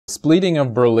splitting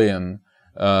of Berlin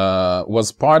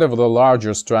was part of the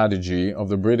larger strategy of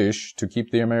the British to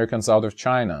keep the Americans out of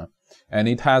China, and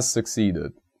it has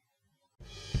succeeded.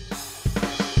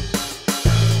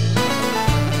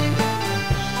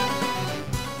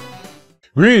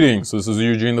 Greetings, this is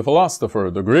Eugene the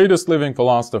Philosopher, the greatest living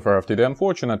philosopher after the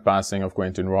unfortunate passing of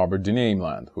Quentin Robert de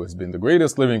Nameland, who has been the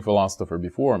greatest living philosopher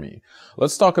before me.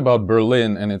 Let's talk about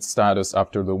Berlin and its status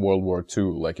after the World War II.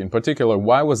 Like, in particular,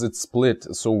 why was it split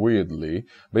so weirdly,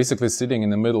 basically sitting in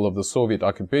the middle of the Soviet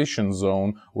occupation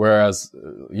zone, whereas,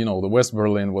 the West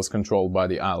Berlin was controlled by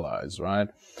the Allies, right?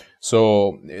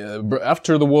 So,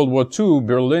 after the World War II,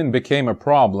 Berlin became a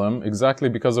problem exactly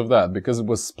because of that, because it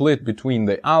was split between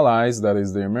the Allies, that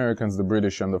is the Americans, the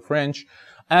British, and the French,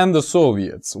 and the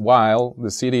Soviets, while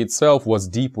the city itself was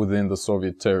deep within the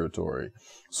Soviet territory.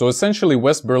 So essentially,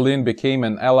 West Berlin became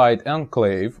an Allied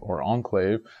enclave,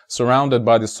 surrounded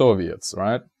by the Soviets,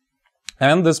 right?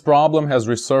 And this problem has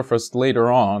resurfaced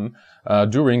later on,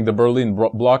 during the Berlin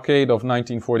blockade of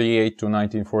 1948 to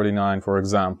 1949, for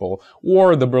example,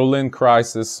 or the Berlin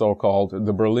crisis, so-called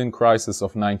the Berlin crisis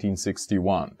of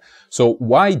 1961. So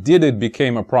why did it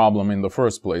become a problem in the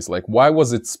first place? Like, why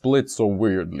was it split so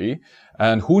weirdly?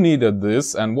 And who needed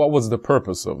this? And what was the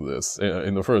purpose of this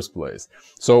in the first place?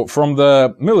 So from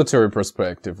the military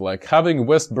perspective, like, having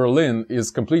West Berlin is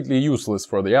completely useless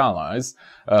for the Allies,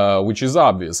 which is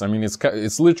obvious. I mean,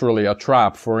 it's literally a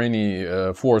trap for any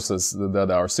forces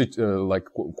that are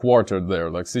quartered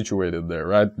there, like situated there,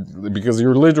 right? Because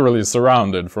you're literally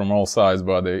surrounded from all sides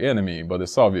by the enemy, by the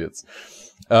Soviets.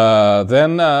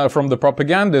 Then from the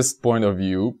propagandist point of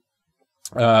view,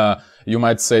 you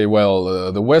might say,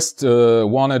 well, the West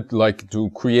wanted to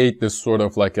create this sort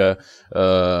of like a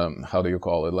how do you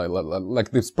call it,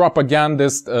 like this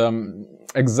propagandist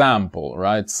example,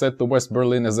 right? Set the West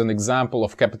Berlin as an example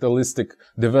of capitalistic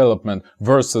development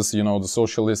versus, the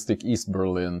socialistic East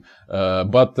Berlin.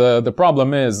 But the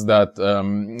problem is that,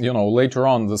 later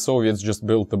on the Soviets just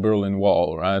built the Berlin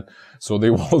Wall, right? So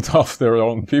they walled off their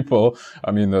own people,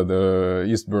 I mean, the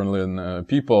East Berlin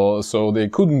people, so they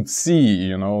couldn't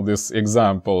see, this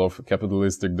example of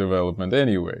capitalistic development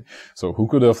anyway. So who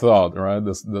could have thought, right,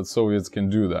 that Soviets can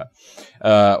do that?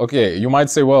 Okay, you might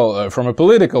say, well, from a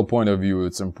political point of view,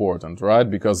 it's important, right?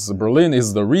 Because Berlin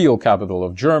is the real capital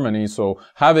of Germany, so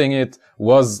having it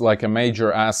was like a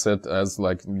major asset, as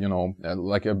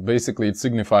basically it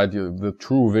signified the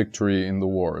true victory in the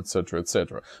war, etc.,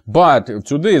 etc. But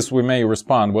to this we may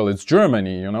respond, well, it's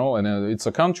Germany, and it's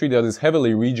a country that is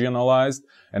heavily regionalized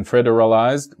and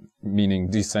federalized, meaning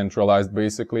decentralized,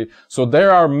 basically. So there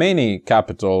are many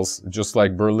capitals, just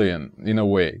like Berlin, in a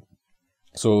way.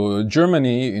 So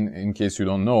Germany, in case you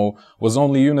don't know, was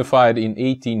only unified in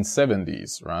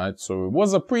 1870s, right? So it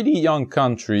was a pretty young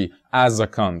country as a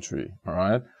country, all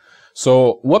right?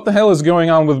 So what the hell is going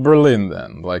on with Berlin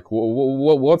then? Like,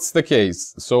 what's the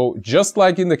case? So just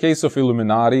like in the case of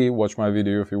Illuminati, watch my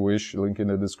video if you wish, link in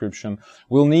the description,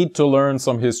 we'll need to learn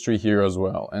some history here as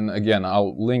well. And again,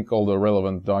 I'll link all the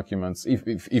relevant documents,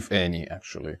 if any,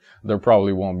 actually. There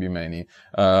probably won't be many,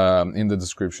 in the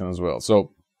description as well.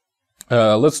 So,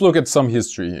 let's look at some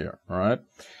history here, all right?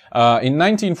 In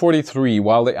 1943,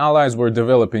 while the Allies were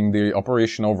developing the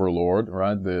Operation Overlord,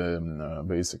 right,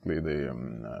 basically the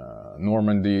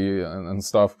Normandy and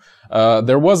stuff,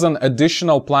 there was an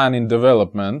additional plan in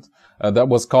development that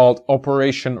was called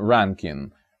Operation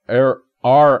Rankin,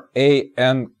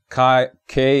 R-A-N-K-I-N.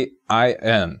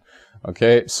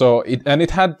 Okay, so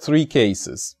it had 3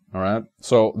 cases. All right.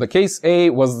 So the case A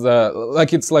was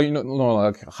like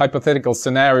hypothetical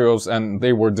scenarios, and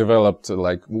they were developed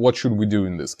like, what should we do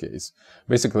in this case?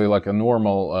 Basically like a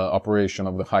normal operation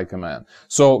of the High Command.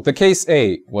 So the case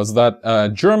A was that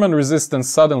German resistance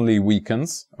suddenly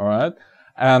weakens. All right.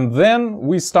 And then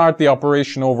we start the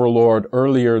Operation Overlord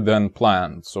earlier than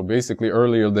planned. So basically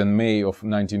earlier than May of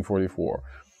 1944.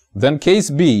 Then case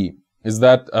B is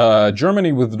that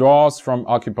Germany withdraws from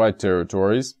occupied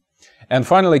territories. And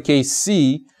finally, case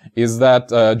C is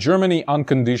that Germany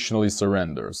unconditionally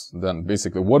surrenders. Then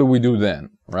basically, what do we do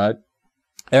then, right?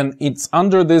 And it's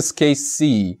under this case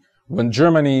C, when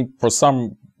Germany, for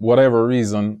some whatever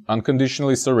reason,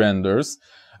 unconditionally surrenders,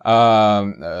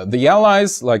 the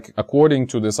Allies, like according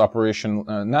to this Operation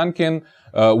Nankin,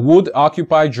 would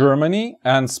occupy Germany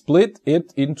and split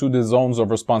it into the zones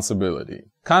of responsibility.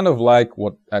 Kind of like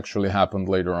what actually happened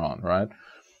later on, right?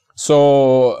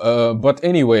 So, but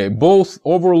anyway, both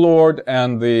Overlord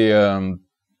and the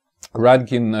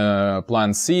Rankin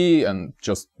Plan C and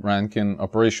just Rankin,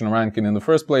 Operation Rankin in the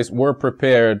first place, were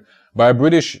prepared by a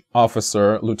British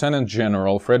officer, Lieutenant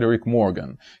General Frederick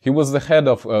Morgan. He was the head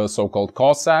of so-called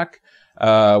Cossack,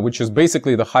 which is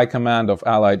basically the High Command of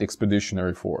Allied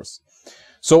Expeditionary Force.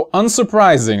 So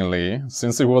unsurprisingly,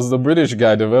 since it was the British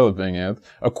guy developing it,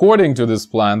 according to this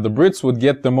plan, the Brits would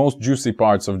get the most juicy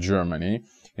parts of Germany.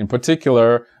 In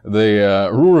particular, the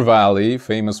Ruhr Valley,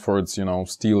 famous for its,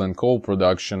 steel and coal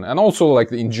production, and also,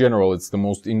 like, in general, it's the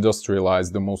most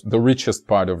industrialized, the richest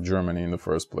part of Germany in the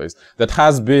first place. That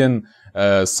has been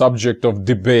subject of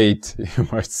debate, you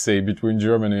might say, between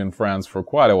Germany and France for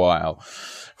quite a while.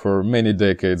 For many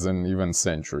decades and even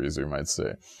centuries, you might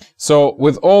say. So,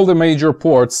 with all the major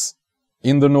ports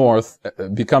in the north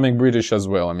becoming British as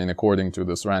well, I mean, according to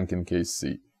this Rankin Case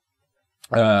C,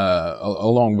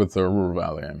 along with the Ruhr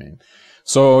Valley, I mean.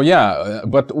 So, yeah,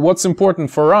 but what's important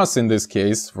for us in this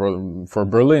case, for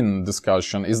Berlin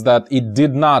discussion, is that it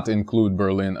did not include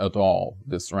Berlin at all,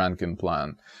 this Rankin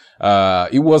plan.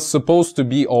 It was supposed to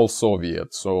be all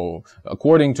Soviet. So,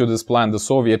 according to this plan, the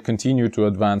Soviet continued to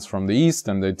advance from the east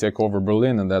and they take over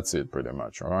Berlin, and that's it pretty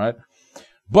much, alright?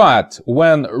 But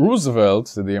when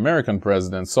Roosevelt, the American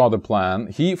president, saw the plan,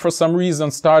 he for some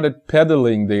reason started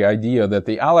peddling the idea that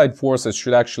the Allied forces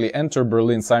should actually enter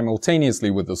Berlin simultaneously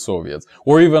with the Soviets,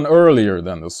 or even earlier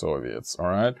than the Soviets,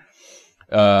 alright?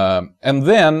 And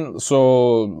then,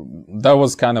 so that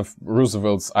was kind of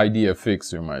Roosevelt's idea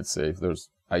fix, you might say. If there's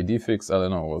ID fix, I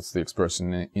don't know what's the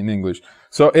expression in English.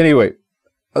 So anyway,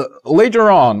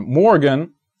 later on,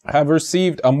 Morgan have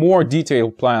received a more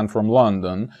detailed plan from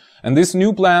London, and this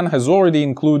new plan has already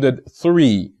included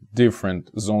 3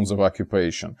 different zones of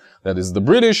occupation. That is the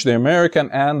British, the American,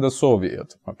 and the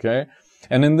Soviet, okay?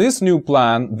 And in this new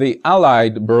plan, the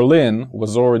Allied Berlin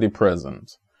was already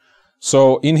present.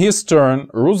 So in his turn,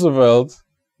 Roosevelt,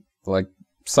 like,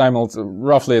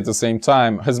 roughly at the same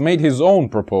time, has made his own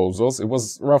proposals. It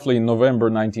was roughly in November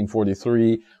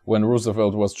 1943 when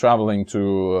Roosevelt was traveling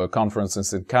to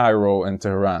conferences in Cairo and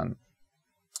Tehran.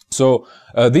 So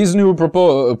these new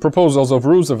proposals of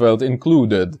Roosevelt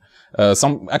included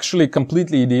some actually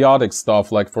completely idiotic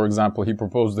stuff, like, for example, he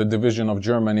proposed the division of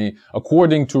Germany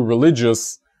according to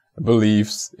religious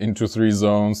beliefs into 3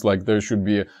 zones. Like, there should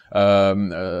be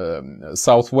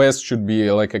southwest should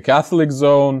be like a Catholic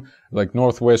zone, like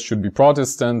northwest should be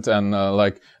Protestant, and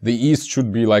like the east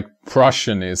should be like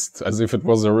Prussianist, as if it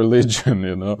was a religion,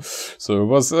 So it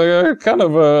was kind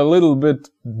of a little bit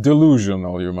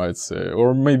delusional, you might say,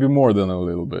 or maybe more than a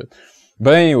little bit.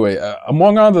 But anyway,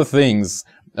 among other things,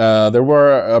 there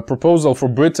were a proposal for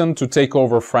Britain to take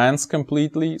over France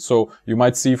completely. So you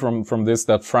might see from this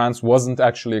that France wasn't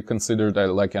actually considered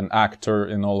like an actor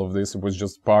in all of this. It was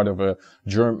just part of a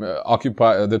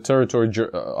the territory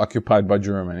occupied by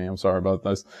Germany. I'm sorry about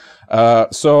this.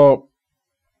 So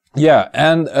yeah,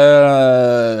 and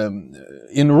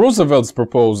in Roosevelt's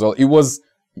proposal, it was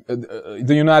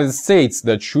the United States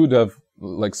that should have,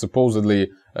 like, supposedly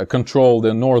controlled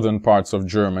the northern parts of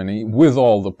Germany with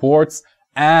all the ports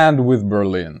and with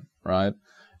Berlin, right?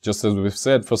 Just as we've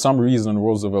said, for some reason,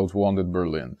 Roosevelt wanted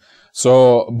Berlin.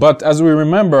 So, but as we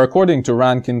remember, according to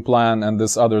Rankin Plan and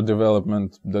this other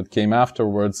development that came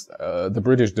afterwards, the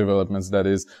British developments, that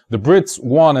is, the Brits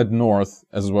wanted north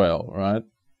as well, right?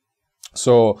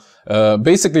 So,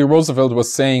 basically Roosevelt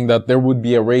was saying that there would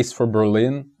be a race for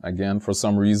Berlin, again, for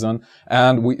some reason,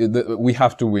 and we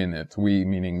have to win it. We,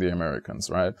 meaning the Americans,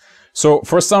 right? So,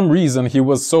 for some reason, he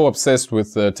was so obsessed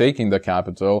with taking the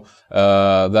capital,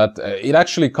 that it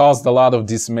actually caused a lot of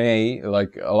dismay,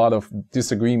 like a lot of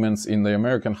disagreements in the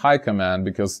American high command,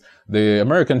 because the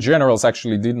American generals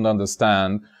actually didn't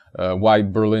understand why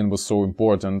Berlin was so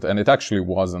important, and it actually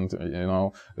wasn't,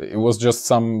 It was just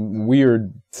some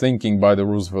weird thinking by the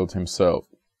Roosevelt himself.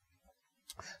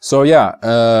 So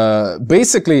yeah,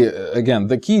 basically, again,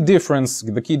 the key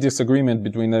disagreement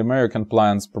between the American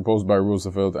plans proposed by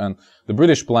Roosevelt and the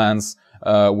British plans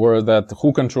were that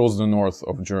who controls the north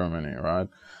of Germany, right?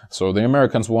 So the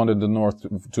Americans wanted the north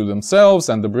to themselves,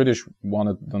 and the British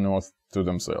wanted the north to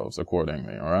themselves,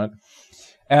 accordingly, all right?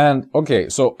 And, okay,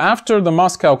 so after the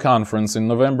Moscow Conference in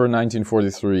November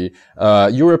 1943,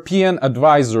 European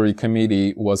Advisory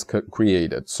Committee was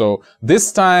created. So,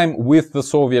 this time with the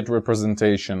Soviet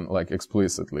representation, like,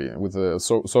 explicitly, with the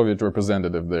Soviet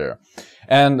representative there.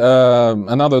 And,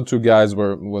 another 2 guys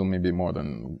were, well, maybe more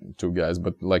than 2 guys,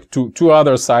 but like two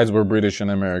other sides were British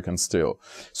and American still.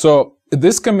 So,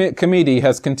 this committee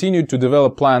has continued to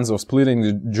develop plans of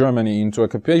splitting Germany into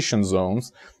occupation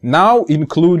zones, now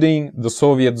including the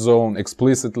Soviet zone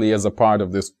explicitly as a part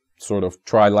of this sort of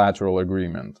trilateral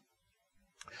agreement.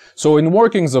 So in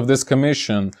workings of this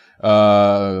commission,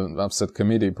 I've said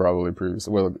committee probably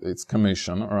previously, well, it's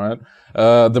commission, alright?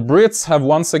 The Brits have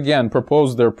once again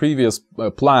proposed their previous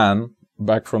plan,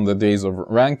 back from the days of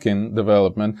Rankin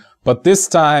development, but this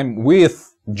time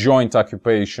with joint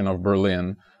occupation of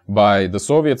Berlin by the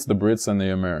Soviets, the Brits, and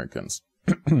the Americans.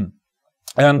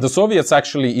 And the Soviets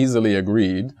actually easily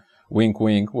agreed. Wink,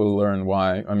 wink, we'll learn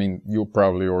why. I mean, you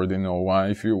probably already know why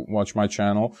if you watch my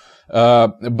channel.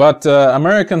 But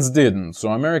Americans didn't. So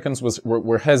Americans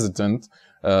were hesitant.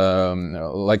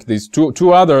 Like these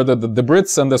two other, the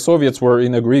Brits and the Soviets were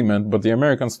in agreement, but the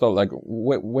Americans thought like,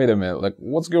 wait a minute, like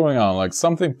what's going on? Like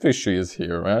something fishy is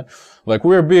here, right? Like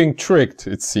we're being tricked,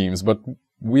 it seems, but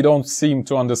we don't seem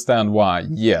to understand why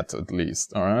yet, at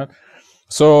least, alright?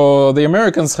 So the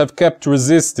Americans have kept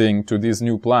resisting to these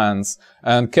new plans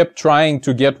and kept trying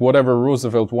to get whatever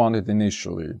Roosevelt wanted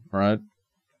initially, right?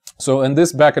 So, and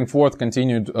this back and forth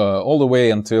continued all the way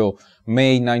until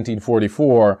May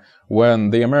 1944, when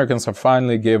the Americans have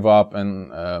finally given up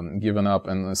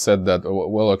and said that,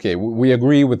 well, okay, we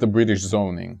agree with the British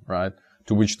zoning, right?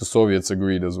 To which the Soviets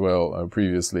agreed as well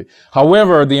previously.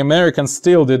 However, the Americans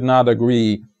still did not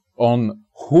agree on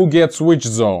who gets which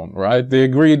zone, right? They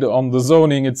agreed on the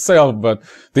zoning itself, but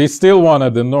they still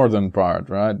wanted the northern part,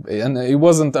 right? And it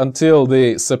wasn't until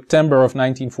the September of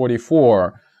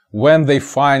 1944 when they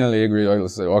finally agreed,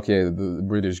 let's say, okay, the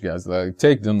British guys, like,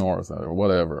 take the north or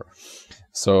whatever.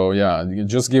 So yeah,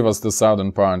 just give us the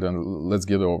southern part and let's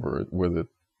get over it with it.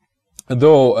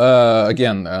 Though,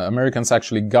 again, Americans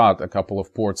actually got a couple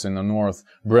of ports in the north,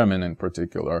 Bremen in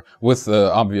particular, with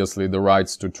obviously the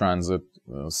rights to transit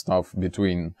stuff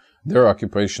between their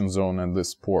occupation zone and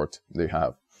this port they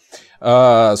have.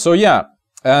 So yeah,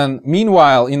 and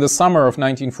meanwhile, in the summer of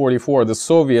 1944, the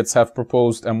Soviets have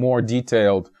proposed a more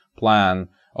detailed plan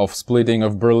of splitting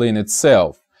of Berlin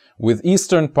itself, with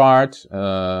eastern part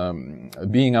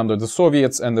being under the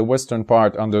Soviets and the western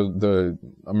part under the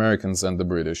Americans and the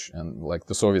British. And like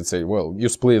the Soviets say, well, you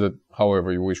split it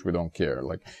however you wish, we don't care.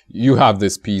 Like, you have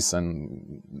this piece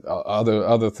and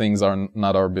other things are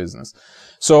not our business.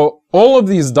 So all of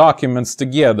these documents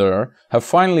together have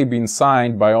finally been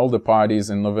signed by all the parties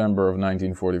in November of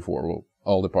 1944. Well,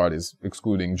 all the parties,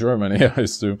 excluding Germany, I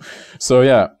assume. So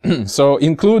yeah, so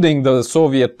including the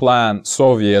Soviet plan,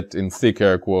 Soviet in thick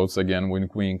air quotes, again,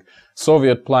 wink wink,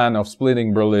 Soviet plan of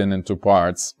splitting Berlin into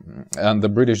parts, and the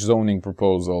British zoning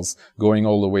proposals going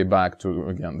all the way back to,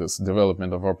 again, this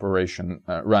development of Operation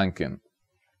Rankin.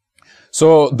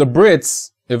 So the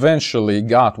Brits eventually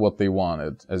got what they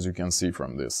wanted, as you can see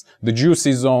from this. The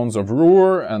juicy zones of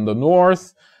Ruhr and the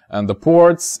north and the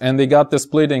ports, and they got the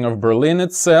splitting of Berlin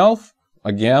itself.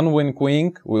 Again, wink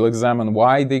wink, we'll examine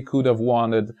why they could have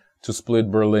wanted to split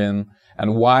Berlin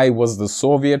and why was the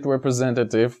Soviet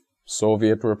representative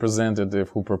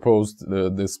who proposed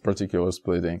this particular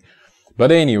splitting.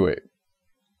 But anyway,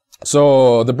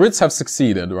 so the Brits have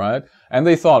succeeded, right? And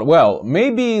they thought, well,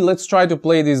 maybe let's try to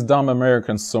play these dumb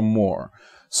Americans some more.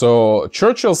 So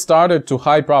Churchill started to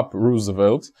hype up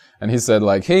Roosevelt, and he said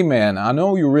like, hey man, I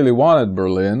know you really wanted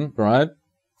Berlin, right?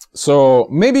 So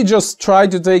maybe just try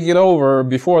to take it over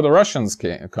before the Russians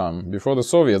come, before the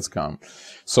Soviets come.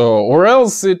 So, or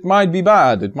else it might be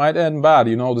bad, it might end bad,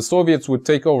 you know, the Soviets would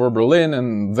take over Berlin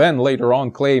and then later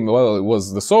on claim, well, it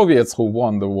was the Soviets who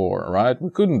won the war, right? We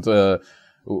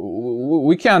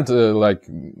can't like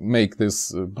make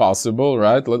this possible,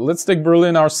 right? Let's take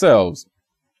Berlin ourselves.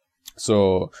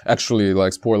 So actually,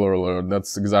 like, spoiler alert,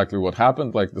 that's exactly what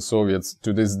happened. Like, the Soviets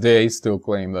to this day still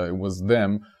claim that it was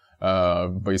them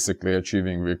basically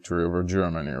achieving victory over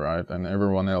Germany, right? And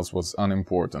everyone else was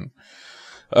unimportant.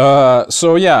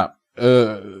 So yeah,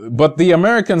 but the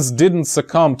Americans didn't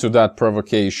succumb to that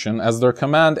provocation, as their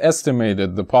command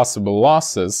estimated the possible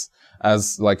losses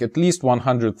as like at least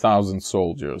 100,000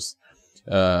 soldiers.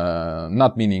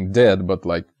 Not meaning dead, but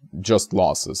like just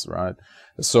losses, right?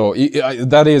 So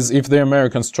that is if the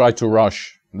Americans try to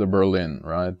rush the Berlin,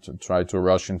 right? To try to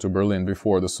rush into Berlin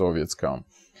before the Soviets come.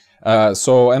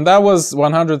 And that was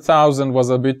 100,000 was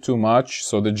a bit too much.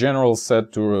 So the generals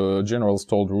said to generals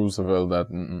told Roosevelt that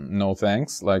no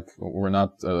thanks, like we're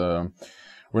not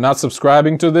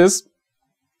subscribing to this.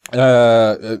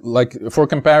 Like for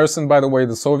comparison, by the way,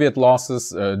 the Soviet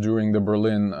losses during the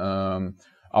Berlin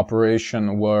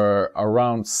operation were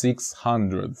around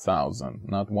 600,000,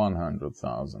 not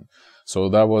 100,000. So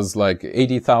that was like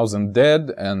 80,000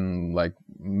 dead and like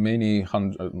many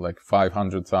hundred, like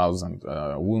 500,000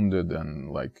 wounded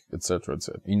and like etc.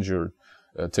 etc. injured,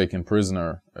 taken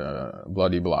prisoner,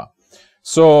 bloody blah.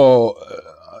 So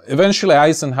eventually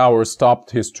Eisenhower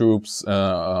stopped his troops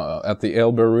at the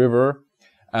Elbe River,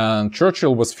 and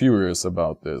Churchill was furious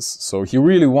about this. So he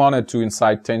really wanted to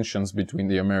incite tensions between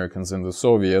the Americans and the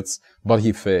Soviets, but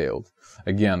he failed.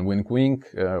 again, wink wink,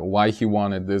 why he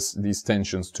wanted these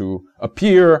tensions to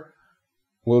appear,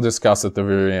 we'll discuss at the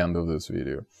very end of this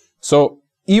video. So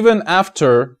even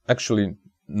after, actually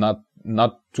not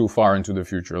too far into the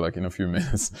future, like in a few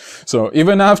minutes. So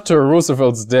even after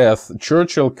Roosevelt's death,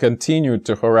 Churchill continued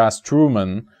to harass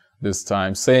Truman this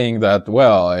time, saying that,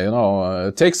 well, you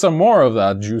know, take some more of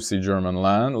that juicy German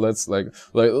land. Let's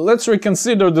let's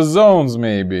reconsider the zones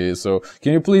maybe. So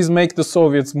can you please make the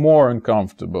Soviets more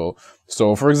uncomfortable?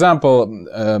 So for example,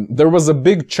 there was a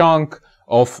big chunk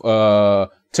of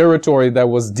territory that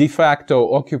was de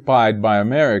facto occupied by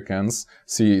Americans.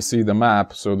 See the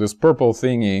map. So this purple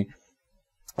thingy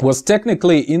was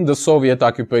technically in the Soviet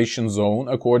occupation zone,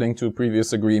 according to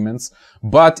previous agreements,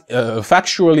 but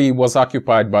factually was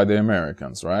occupied by the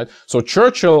Americans, right? So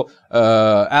Churchill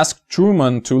asked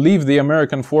Truman to leave the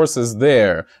American forces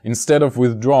there instead of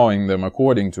withdrawing them,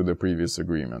 according to the previous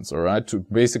agreements, all right?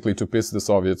 Basically to piss the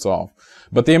Soviets off.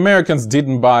 But the Americans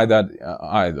didn't buy that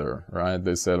either, right?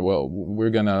 They said, well,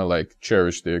 we're gonna like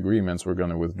cherish the agreements, we're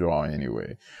gonna withdraw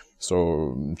anyway.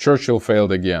 So Churchill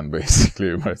failed again, basically,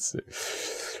 you might say.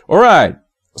 All right,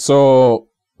 so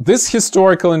this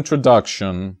historical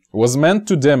introduction was meant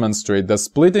to demonstrate that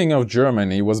splitting of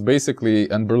Germany was basically,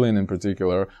 and Berlin in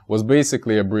particular, was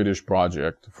basically a British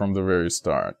project from the very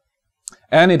start.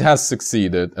 And it has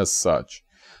succeeded as such.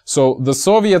 So the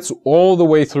Soviets all the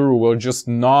way through were just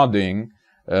nodding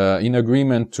in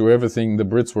agreement to everything the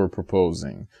Brits were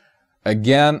proposing.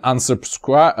 Again,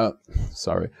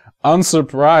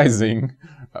 unsurprising,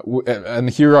 and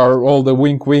here are all the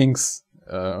wink winks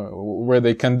where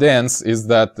they condense, is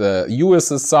that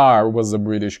USSR was a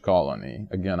British colony.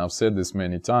 Again, I've said this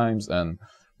many times, and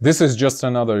this is just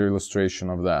another illustration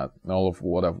of that, all of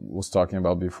what I was talking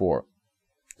about before.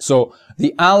 So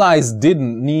the Allies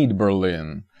didn't need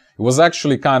Berlin. It was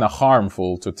actually kind of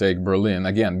harmful to take Berlin,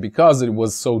 again, because it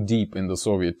was so deep in the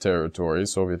Soviet territory,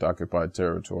 Soviet-occupied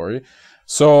territory.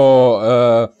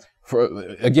 So,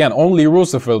 again, only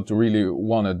Roosevelt really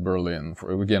wanted Berlin,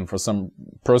 for some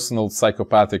personal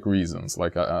psychopathic reasons.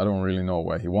 Like, I don't really know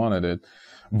why he wanted it.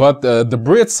 But the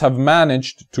Brits have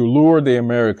managed to lure the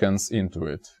Americans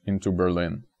into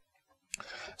Berlin.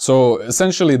 So,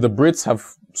 essentially, the Brits have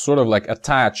sort of like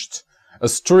attached a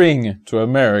string to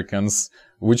Americans,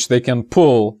 which they can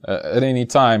pull at any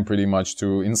time, pretty much,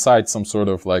 to incite some sort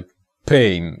of like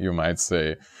pain, you might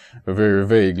say, very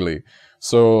vaguely.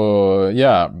 So,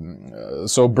 yeah,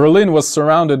 so Berlin was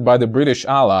surrounded by the British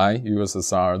ally,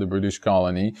 USSR, the British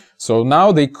colony. So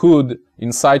now they could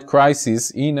incite crises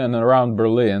in and around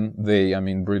Berlin. I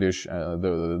mean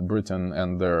Britain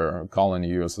and their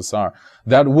colony, USSR,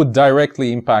 that would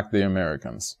directly impact the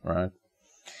Americans, right?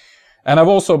 And I've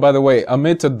also, by the way,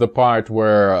 omitted the part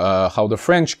where how the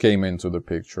French came into the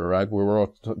picture, right? We were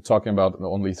talking about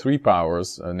only 3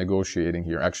 powers negotiating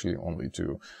here, actually only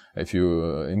 2, if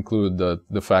you include the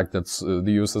fact that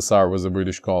the USSR was a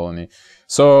British colony.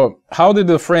 So how did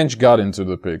the French got into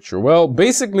the picture? Well,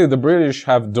 basically the British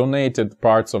have donated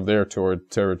parts of their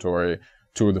territory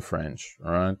to the French,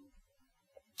 all right?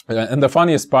 And the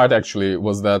funniest part actually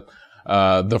was that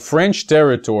the French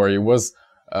territory was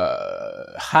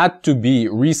had to be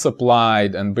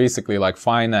resupplied and basically like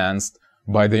financed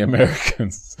by the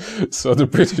Americans. So the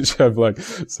British have like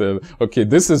said, okay,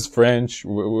 this is French,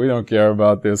 we don't care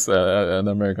about this, and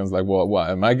the Americans like, well, what,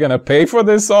 am I gonna pay for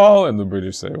this all? And the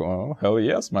British say, well, hell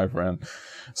yes, my friend.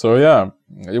 So yeah,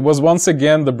 it was once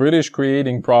again the British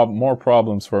creating more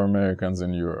problems for Americans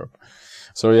in Europe.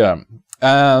 So yeah.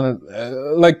 And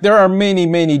like there are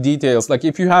many details. Like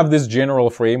if you have this general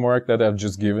framework that I've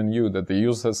just given you, that the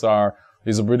USSR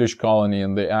is a British colony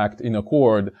and they act in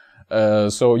accord,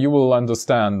 so you will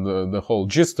understand the whole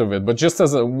gist of it. But just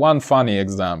as one funny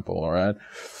example, all right,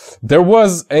 there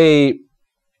was a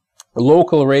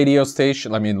local radio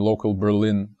station, I mean local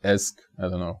Berlin-esque, I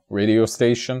don't know, radio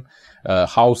station,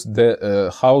 Haus des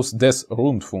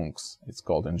Rundfunks, it's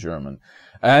called in German.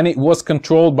 And it was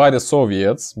controlled by the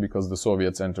Soviets, because the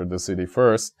Soviets entered the city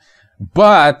first.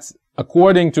 But,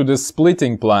 according to the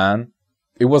splitting plan,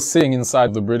 it was sitting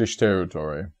inside the British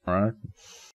territory, right?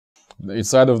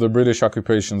 Inside of the British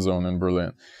occupation zone in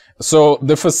Berlin. So,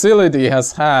 the facility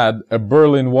has had a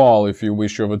Berlin Wall, if you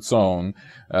wish, of its own,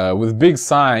 with big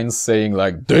signs saying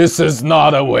like, this is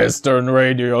not a Western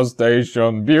radio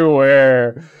station,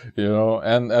 beware! You know,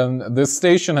 and this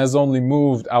station has only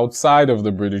moved outside of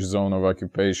the British zone of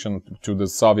occupation to the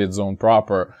Soviet zone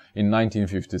proper in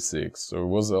 1956. So it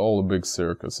was all a big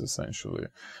circus, essentially,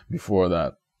 before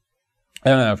that.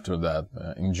 And after that,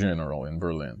 in general, in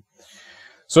Berlin.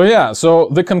 So yeah, so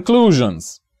the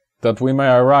conclusions that we may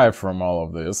arrive from all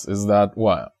of this is that,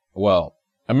 well,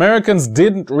 Americans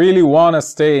didn't really want to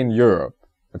stay in Europe,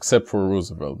 except for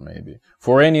Roosevelt maybe,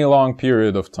 for any long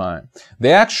period of time.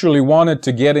 They actually wanted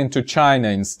to get into China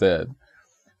instead.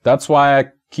 That's why I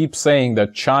keep saying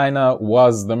that China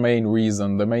was the main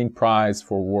reason, the main prize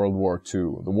for World War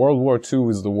II. The World War II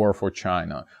is the war for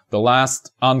China, the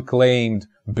last unclaimed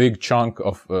big chunk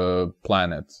of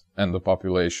planet and the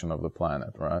population of the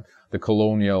planet, right? The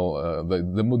colonial,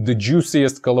 the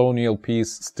juiciest colonial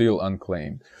piece still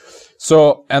unclaimed.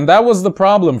 So, and that was the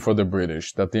problem for the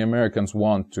British, that the Americans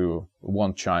want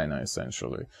China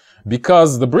essentially,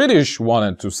 because the British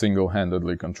wanted to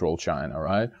single-handedly control China,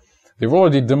 right? They've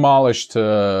already demolished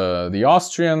the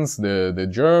Austrians, the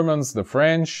Germans, the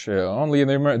French. Only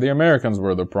the Americans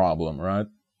were the problem, right?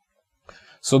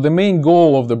 So the main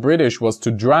goal of the British was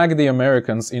to drag the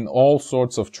Americans in all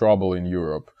sorts of trouble in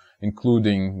Europe,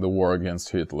 including the war against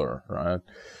Hitler, right?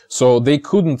 So they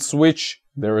couldn't switch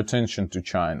their attention to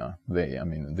China. I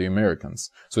mean, the Americans.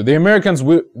 So the Americans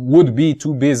would be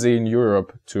too busy in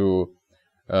Europe to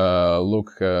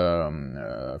look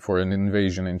for an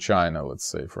invasion in China, let's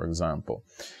say, for example.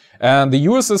 And the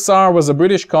USSR was a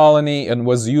British colony and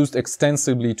was used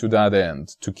extensively to that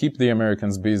end, to keep the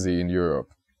Americans busy in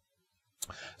Europe.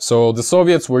 So the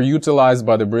Soviets were utilized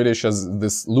by the British as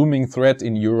this looming threat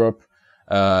in Europe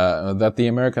that the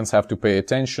Americans have to pay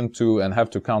attention to and have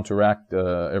to counteract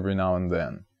every now and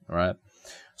then, right?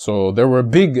 So there were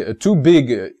two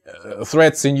big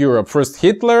threats in Europe. First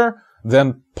Hitler,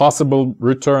 then possible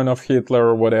return of Hitler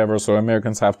or whatever, so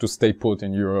Americans have to stay put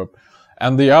in Europe.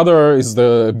 And the other is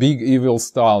the big evil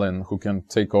Stalin, who can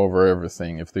take over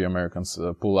everything if the Americans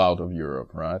pull out of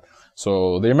Europe, right?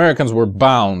 So the Americans were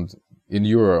bound in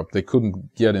Europe. They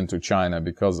couldn't get into China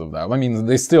because of that. I mean,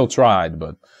 they still tried,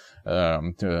 but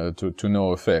to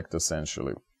no effect,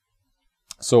 essentially.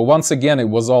 So once again, it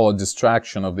was all a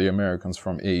distraction of the Americans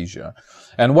from Asia.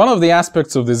 And one of the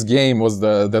aspects of this game was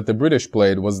that the British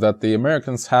played was that the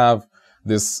Americans have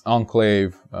this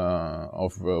enclave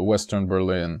of Western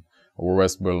Berlin or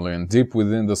West Berlin deep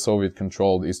within the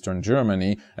Soviet-controlled Eastern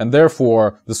Germany, and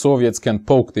therefore the Soviets can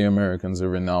poke the Americans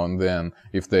every now and then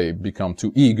if they become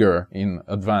too eager in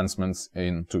advancements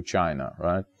into China,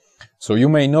 right? So you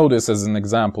may notice as an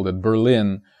example that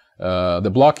Berlin,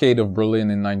 the blockade of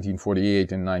Berlin in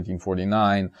 1948 and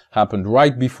 1949 happened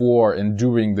right before and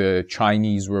during the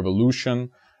Chinese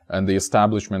Revolution and the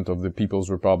establishment of the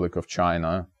People's Republic of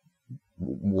China,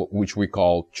 which we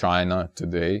call China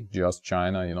today, just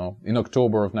China, you know, in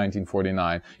October of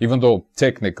 1949, even though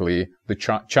technically the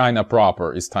China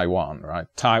proper is Taiwan, right?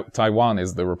 Taiwan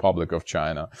is the Republic of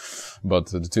China. But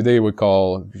today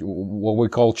what we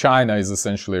call China is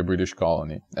essentially a British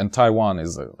colony. And Taiwan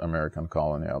is an American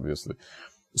colony, obviously.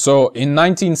 So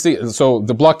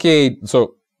the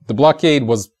blockade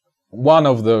was one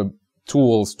of the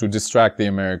tools to distract the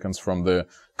Americans from the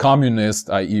communist,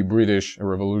 i.e. British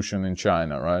revolution in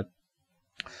China, right?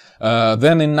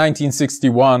 Then in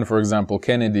 1961, for example,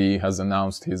 Kennedy has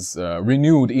announced his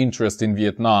renewed interest in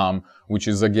Vietnam, which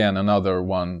is again another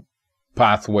one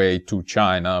pathway to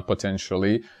China,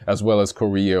 potentially, as well as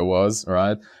Korea was,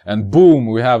 right? And boom,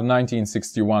 we have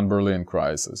 1961 Berlin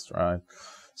crisis, right?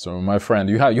 So, my friend,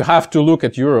 you have to look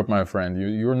at Europe, my friend.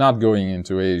 You're not going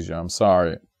into Asia. I'm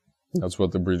sorry. That's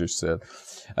what the British said.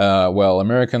 Well,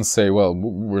 Americans say, well,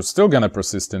 we're still going to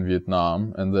persist in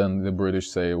Vietnam. And then the British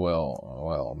say,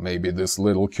 well, maybe this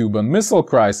little Cuban Missile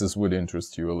Crisis would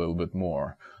interest you a little bit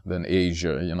more than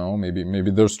Asia, you know.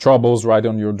 Maybe there's troubles right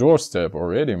on your doorstep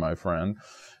already, my friend.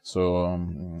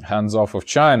 So, hands off of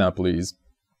China, please.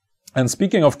 And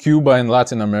speaking of Cuba and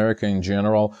Latin America in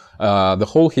general, the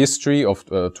whole history of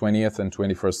 20th and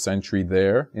 21st century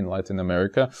there in Latin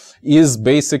America is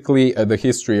basically the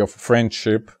history of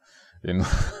friendship, in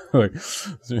like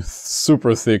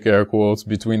super thick air quotes,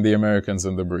 between the Americans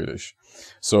and the British.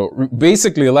 So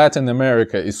basically Latin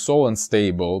America is so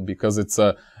unstable because it's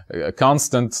a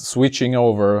constant switching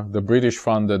over the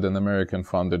British-funded and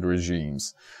American-funded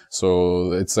regimes.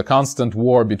 So it's a constant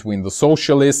war between the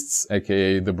socialists,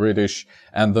 aka the British,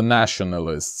 and the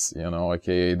nationalists, you know,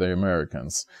 aka the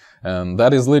Americans. And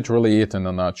that is literally it in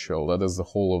a nutshell. That is the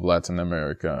whole of Latin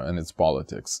America and its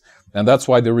politics. And that's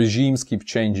why the regimes keep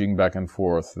changing back and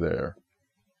forth there.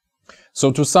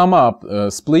 So to sum up,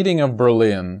 splitting of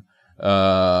Berlin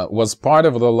was part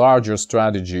of the larger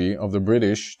strategy of the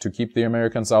British to keep the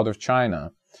Americans out of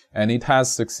China. And it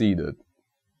has succeeded.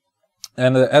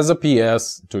 And as a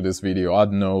PS to this video,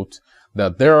 I'd note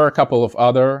that there are a couple of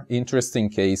other interesting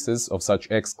cases of such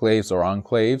exclaves or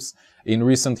enclaves in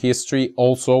recent history,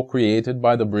 also created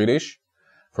by the British.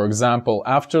 For example,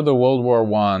 after the World War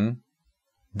I,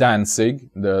 Danzig,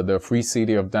 the free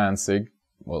city of Danzig,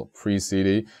 well, free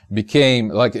city, became,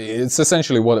 like, it's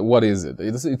essentially, what is it?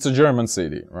 It's a German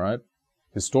city, right?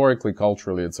 Historically,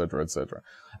 culturally, etc., etc.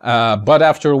 But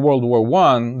after World War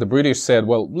I, the British said,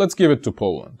 well, let's give it to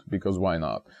Poland, because why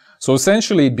not? So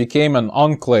essentially, it became an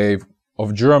enclave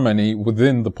of Germany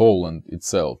within the Poland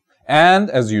itself. And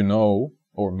as you know,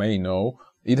 or may know,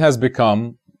 it has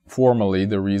become formally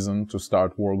the reason to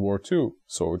start World War II.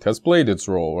 So it has played its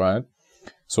role, right?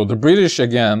 So the British,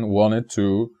 again, wanted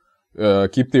to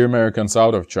keep the Americans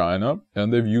out of China,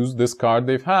 and they've used this card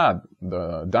they've had,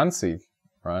 the Danzig,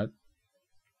 right?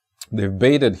 They've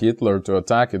baited Hitler to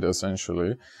attack it,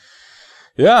 essentially.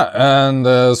 Yeah, and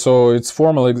so its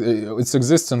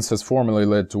existence has formally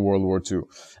led to World War II.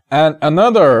 And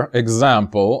another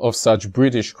example of such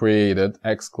British-created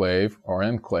exclave, or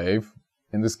enclave,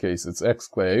 in this case it's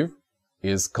exclave,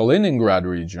 is Kaliningrad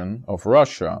region of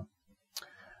Russia.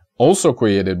 Also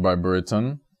created by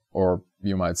Britain, or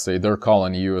you might say their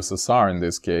colony USSR in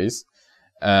this case.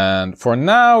 And for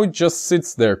now, it just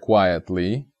sits there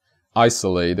quietly,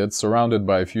 isolated, surrounded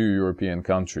by a few European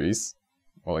countries.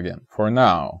 Well, again, for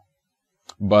now.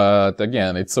 But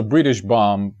again, it's a British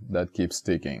bomb that keeps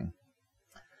ticking.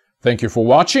 Thank you for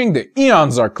watching. The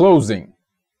eons are closing.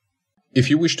 If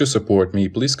you wish to support me,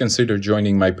 please consider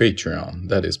joining my Patreon.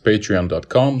 That is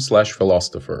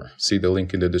patreon.com/philosopher. See the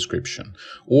link in the description.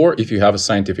 Or if you have a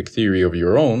scientific theory of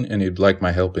your own and you'd like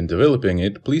my help in developing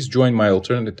it, please join my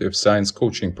alternative science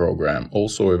coaching program,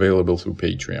 also available through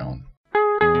Patreon.